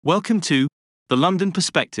Welcome to The London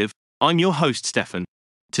Perspective. I'm your host, Stefan.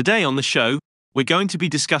 Today on the show, we're going to be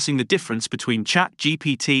discussing the difference between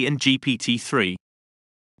ChatGPT and GPT-3.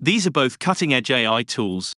 These are both cutting-edge AI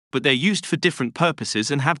tools, but they're used for different purposes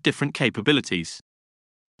and have different capabilities.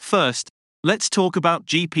 First, let's talk about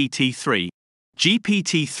GPT-3.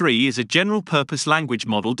 GPT-3 is a general-purpose language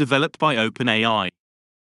model developed by OpenAI.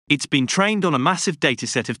 It's been trained on a massive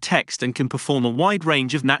dataset of text and can perform a wide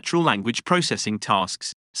range of natural language processing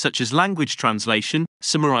tasks, such as language translation,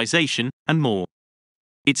 summarization, and more.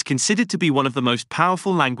 It's considered to be one of the most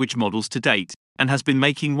powerful language models to date, and has been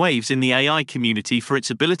making waves in the AI community for its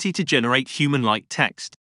ability to generate human-like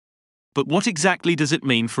text. But what exactly does it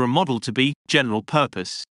mean for a model to be general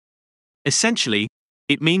purpose? Essentially,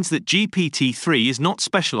 it means that GPT-3 is not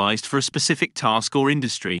specialized for a specific task or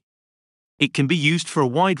industry. It can be used for a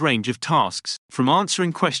wide range of tasks, from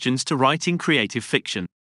answering questions to writing creative fiction.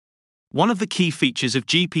 One of the key features of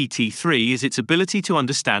GPT-3 is its ability to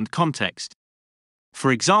understand context.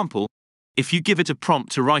 For example, if you give it a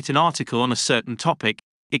prompt to write an article on a certain topic,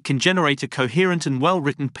 it can generate a coherent and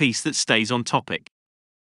well-written piece that stays on topic.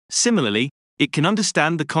 Similarly, it can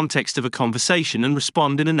understand the context of a conversation and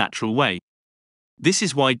respond in a natural way. This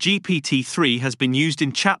is why GPT-3 has been used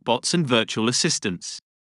in chatbots and virtual assistants.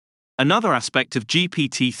 Another aspect of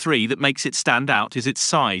GPT-3 that makes it stand out is its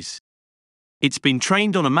size. It's been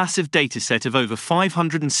trained on a massive dataset of over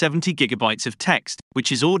 570 gigabytes of text,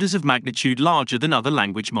 which is orders of magnitude larger than other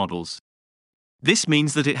language models. This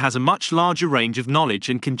means that it has a much larger range of knowledge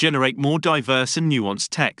and can generate more diverse and nuanced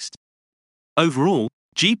text. Overall,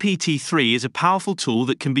 GPT-3 is a powerful tool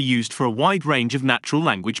that can be used for a wide range of natural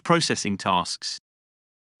language processing tasks.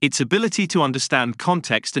 Its ability to understand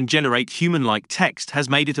context and generate human-like text has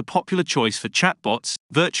made it a popular choice for chatbots,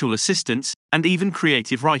 virtual assistants, and even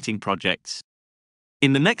creative writing projects.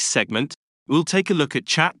 In the next segment, we'll take a look at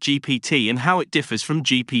ChatGPT and how it differs from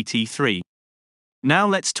GPT-3. Now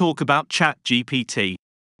let's talk about ChatGPT.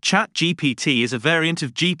 ChatGPT is a variant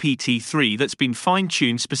of GPT-3 that's been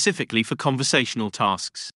fine-tuned specifically for conversational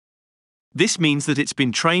tasks. This means that it's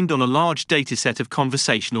been trained on a large dataset of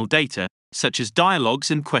conversational data, such as dialogues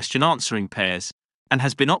and question-answering pairs, and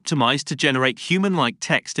has been optimized to generate human-like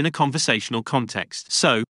text in a conversational context.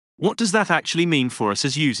 So, what does that actually mean for us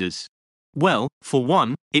as users? Well, for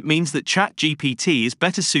one, it means that ChatGPT is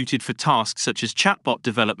better suited for tasks such as chatbot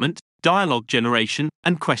development, dialogue generation,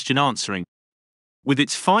 and question answering. With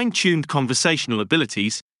its fine-tuned conversational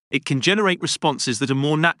abilities, it can generate responses that are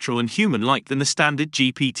more natural and human-like than the standard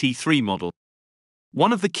GPT-3 model.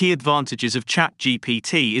 One of the key advantages of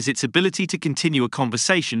ChatGPT is its ability to continue a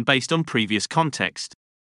conversation based on previous context.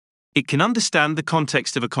 It can understand the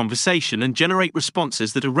context of a conversation and generate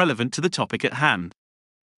responses that are relevant to the topic at hand.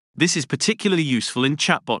 This is particularly useful in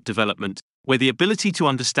chatbot development, where the ability to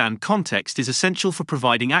understand context is essential for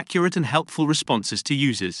providing accurate and helpful responses to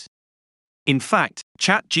users. In fact,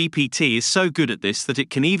 ChatGPT is so good at this that it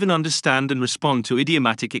can even understand and respond to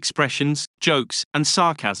idiomatic expressions, jokes, and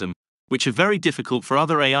sarcasm, which are very difficult for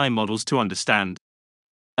other AI models to understand.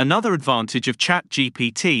 Another advantage of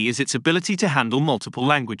ChatGPT is its ability to handle multiple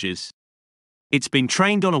languages. It's been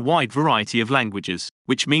trained on a wide variety of languages,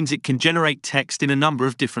 which means it can generate text in a number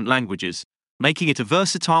of different languages, making it a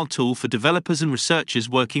versatile tool for developers and researchers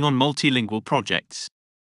working on multilingual projects.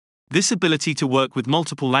 This ability to work with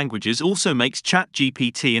multiple languages also makes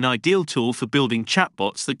ChatGPT an ideal tool for building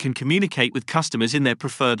chatbots that can communicate with customers in their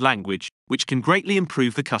preferred language, which can greatly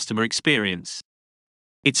improve the customer experience.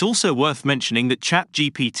 It's also worth mentioning that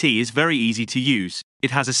ChatGPT is very easy to use.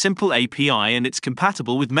 It has a simple API and it's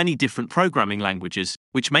compatible with many different programming languages,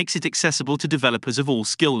 which makes it accessible to developers of all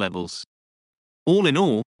skill levels. All in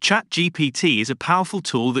all, ChatGPT is a powerful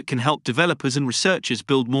tool that can help developers and researchers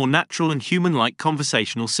build more natural and human-like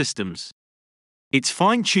conversational systems. Its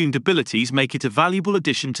fine-tuned abilities make it a valuable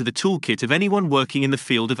addition to the toolkit of anyone working in the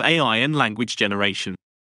field of AI and language generation.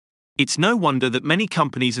 It's no wonder that many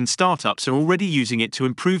companies and startups are already using it to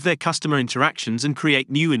improve their customer interactions and create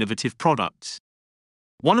new innovative products.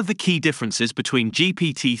 One of the key differences between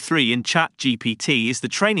GPT-3 and ChatGPT is the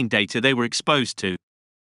training data they were exposed to.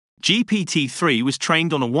 GPT-3 was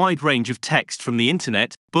trained on a wide range of text from the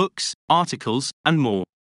internet, books, articles, and more.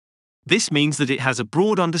 This means that it has a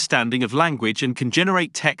broad understanding of language and can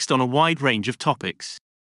generate text on a wide range of topics.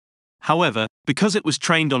 However, because it was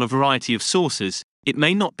trained on a variety of sources, it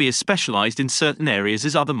may not be as specialized in certain areas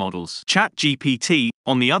as other models. ChatGPT,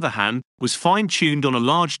 on the other hand, was fine-tuned on a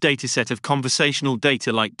large dataset of conversational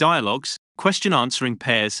data like dialogues, question-answering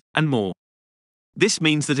pairs, and more. This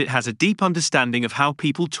means that it has a deep understanding of how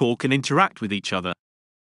people talk and interact with each other.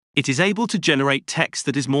 It is able to generate text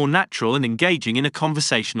that is more natural and engaging in a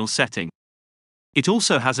conversational setting. It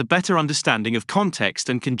also has a better understanding of context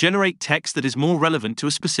and can generate text that is more relevant to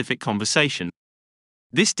a specific conversation.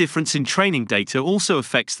 This difference in training data also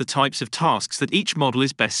affects the types of tasks that each model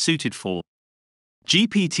is best suited for.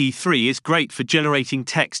 GPT-3 is great for generating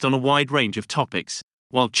text on a wide range of topics,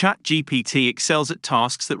 while ChatGPT excels at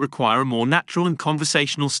tasks that require a more natural and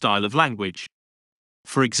conversational style of language.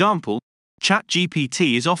 For example,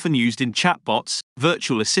 ChatGPT is often used in chatbots,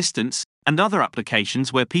 virtual assistants, and other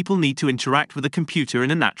applications where people need to interact with a computer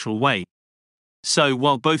in a natural way. So,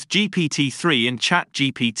 while both GPT-3 and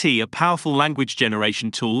ChatGPT are powerful language generation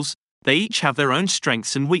tools, they each have their own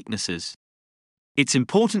strengths and weaknesses. It's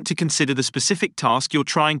important to consider the specific task you're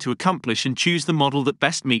trying to accomplish and choose the model that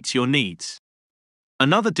best meets your needs.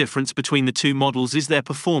 Another difference between the two models is their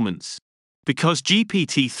performance. Because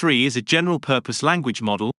GPT-3 is a general-purpose language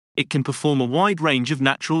model, it can perform a wide range of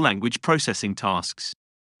natural language processing tasks.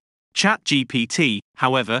 ChatGPT,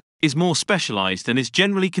 however, is more specialized and is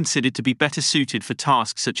generally considered to be better suited for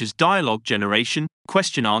tasks such as dialogue generation,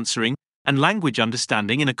 question answering, and language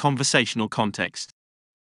understanding in a conversational context.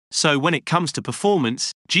 So when it comes to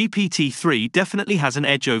performance, GPT-3 definitely has an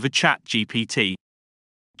edge over ChatGPT.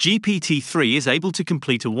 GPT-3 is able to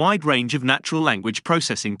complete a wide range of natural language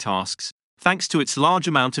processing tasks, thanks to its large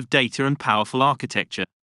amount of data and powerful architecture.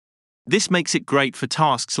 This makes it great for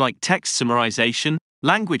tasks like text summarization,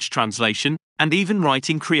 language translation, and even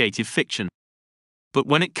writing creative fiction. But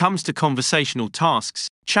when it comes to conversational tasks,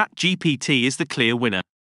 ChatGPT is the clear winner.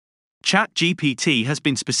 ChatGPT has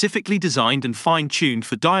been specifically designed and fine-tuned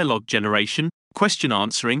for dialogue generation, question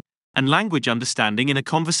answering, and language understanding in a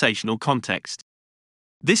conversational context.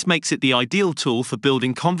 This makes it the ideal tool for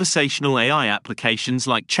building conversational AI applications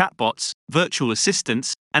like chatbots, virtual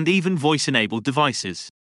assistants, and even voice-enabled devices.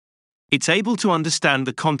 It's able to understand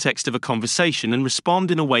the context of a conversation and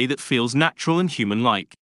respond in a way that feels natural and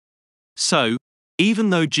human-like. So, even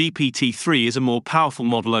though GPT-3 is a more powerful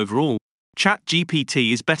model overall,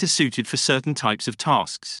 ChatGPT is better suited for certain types of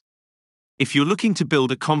tasks. If you're looking to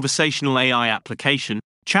build a conversational AI application,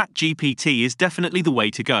 ChatGPT is definitely the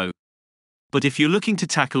way to go. But if you're looking to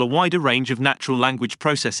tackle a wider range of natural language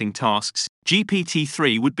processing tasks,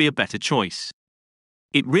 GPT-3 would be a better choice.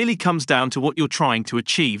 It really comes down to what you're trying to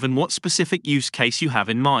achieve and what specific use case you have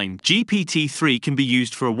in mind. GPT-3 can be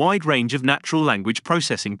used for a wide range of natural language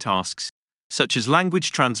processing tasks, such as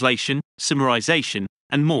language translation, summarization,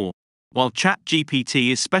 and more, while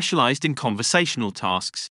ChatGPT is specialized in conversational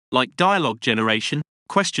tasks, like dialogue generation,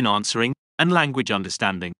 question answering, and language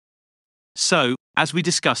understanding. So, as we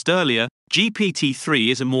discussed earlier, GPT-3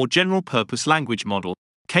 is a more general-purpose language model,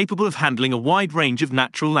 capable of handling a wide range of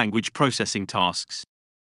natural language processing tasks.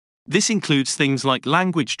 This includes things like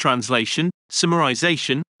language translation,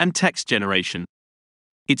 summarization, and text generation.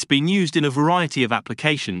 It's been used in a variety of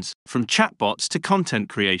applications, from chatbots to content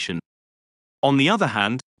creation. On the other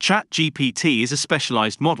hand, ChatGPT is a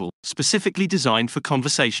specialized model, specifically designed for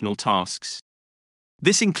conversational tasks.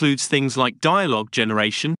 This includes things like dialogue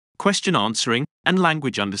generation, question answering, and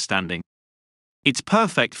language understanding. It's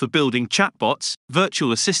perfect for building chatbots,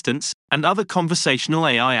 virtual assistants, and other conversational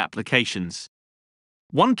AI applications.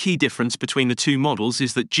 One key difference between the two models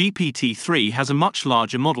is that GPT-3 has a much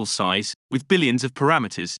larger model size, with billions of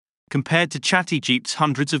parameters, compared to ChatGPT's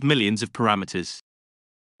hundreds of millions of parameters.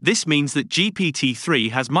 This means that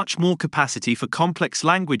GPT-3 has much more capacity for complex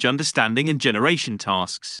language understanding and generation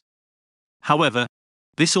tasks. However,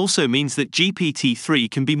 this also means that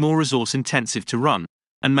GPT-3 can be more resource-intensive to run,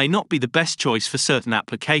 and may not be the best choice for certain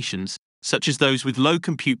applications, such as those with low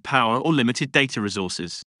compute power or limited data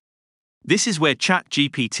resources. This is where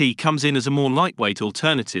ChatGPT comes in as a more lightweight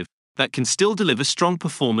alternative that can still deliver strong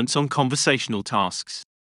performance on conversational tasks.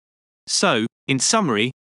 So, in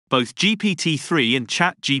summary, both GPT-3 and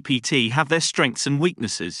ChatGPT have their strengths and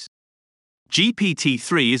weaknesses.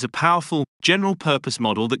 GPT-3 is a powerful, general-purpose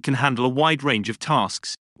model that can handle a wide range of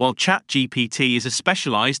tasks, while ChatGPT is a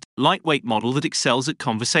specialized, lightweight model that excels at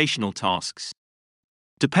conversational tasks.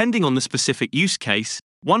 Depending on the specific use case,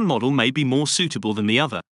 one model may be more suitable than the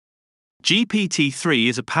other. GPT-3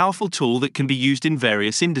 is a powerful tool that can be used in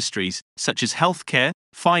various industries, such as healthcare,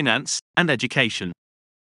 finance, and education.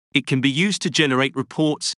 It can be used to generate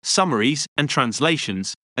reports, summaries, and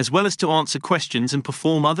translations, as well as to answer questions and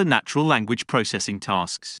perform other natural language processing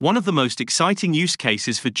tasks. One of the most exciting use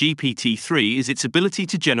cases for GPT-3 is its ability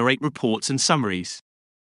to generate reports and summaries.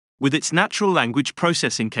 With its natural language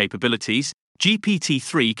processing capabilities,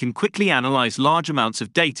 GPT-3 can quickly analyze large amounts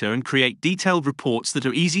of data and create detailed reports that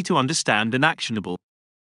are easy to understand and actionable.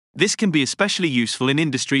 This can be especially useful in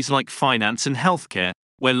industries like finance and healthcare,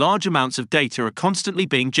 where large amounts of data are constantly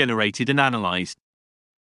being generated and analyzed.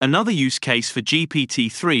 Another use case for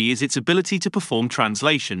GPT-3 is its ability to perform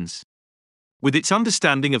translations. With its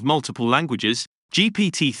understanding of multiple languages,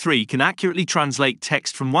 GPT-3 can accurately translate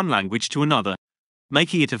text from one language to another,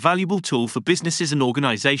 making it a valuable tool for businesses and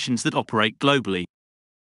organizations that operate globally.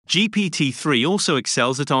 GPT-3 also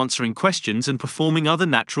excels at answering questions and performing other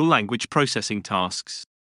natural language processing tasks.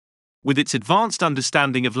 With its advanced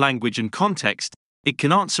understanding of language and context, it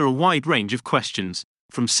can answer a wide range of questions,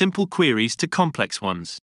 from simple queries to complex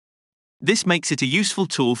ones. This makes it a useful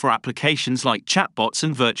tool for applications like chatbots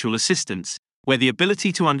and virtual assistants, where the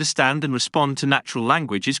ability to understand and respond to natural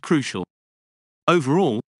language is crucial.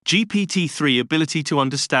 Overall, GPT-3's ability to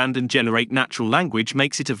understand and generate natural language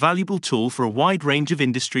makes it a valuable tool for a wide range of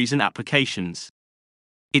industries and applications.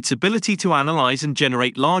 Its ability to analyze and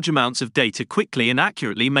generate large amounts of data quickly and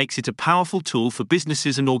accurately makes it a powerful tool for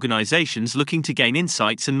businesses and organizations looking to gain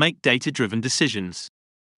insights and make data-driven decisions.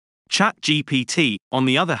 ChatGPT, on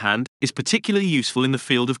the other hand, is particularly useful in the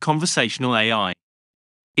field of conversational AI.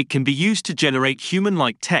 It can be used to generate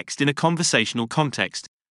human-like text in a conversational context,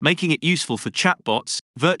 making it useful for chatbots,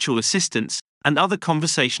 virtual assistants, and other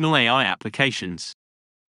conversational AI applications.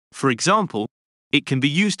 For example, it can be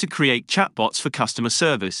used to create chatbots for customer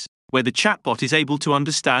service, where the chatbot is able to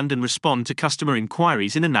understand and respond to customer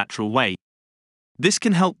inquiries in a natural way. This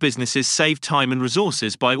can help businesses save time and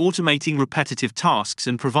resources by automating repetitive tasks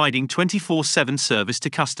and providing 24/7 service to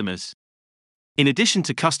customers. In addition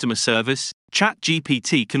to customer service,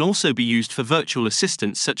 ChatGPT can also be used for virtual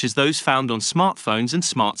assistants such as those found on smartphones and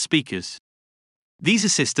smart speakers. These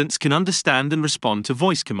assistants can understand and respond to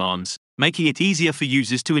voice commands, making it easier for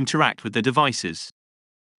users to interact with their devices.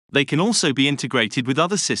 They can also be integrated with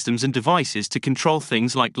other systems and devices to control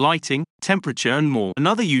things like lighting, temperature, and more.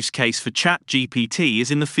 Another use case for ChatGPT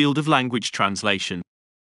is in the field of language translation.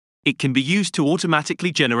 It can be used to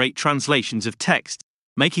automatically generate translations of text,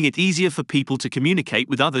 making it easier for people to communicate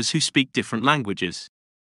with others who speak different languages.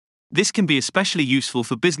 This can be especially useful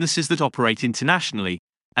for businesses that operate internationally,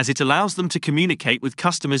 as it allows them to communicate with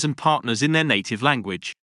customers and partners in their native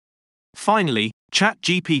language. Finally,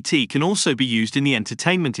 ChatGPT can also be used in the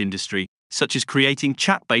entertainment industry, such as creating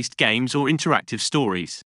chat-based games or interactive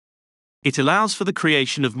stories. It allows for the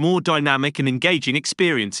creation of more dynamic and engaging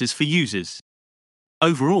experiences for users.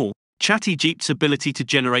 Overall, ChatGPT's ability to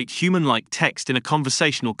generate human-like text in a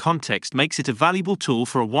conversational context makes it a valuable tool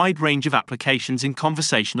for a wide range of applications in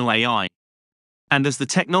conversational AI. And as the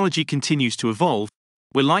technology continues to evolve,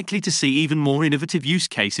 we're likely to see even more innovative use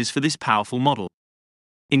cases for this powerful model.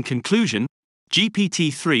 In conclusion,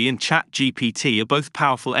 GPT-3 and ChatGPT are both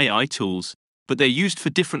powerful AI tools, but they're used for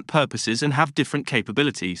different purposes and have different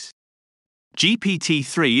capabilities.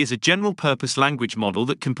 GPT-3 is a general-purpose language model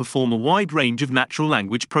that can perform a wide range of natural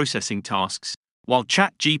language processing tasks, while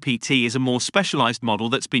ChatGPT is a more specialized model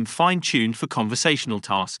that's been fine-tuned for conversational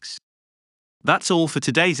tasks. That's all for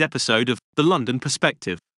today's episode of The London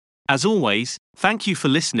Perspective. As always, thank you for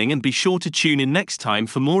listening and be sure to tune in next time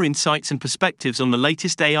for more insights and perspectives on the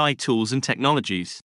latest AI tools and technologies.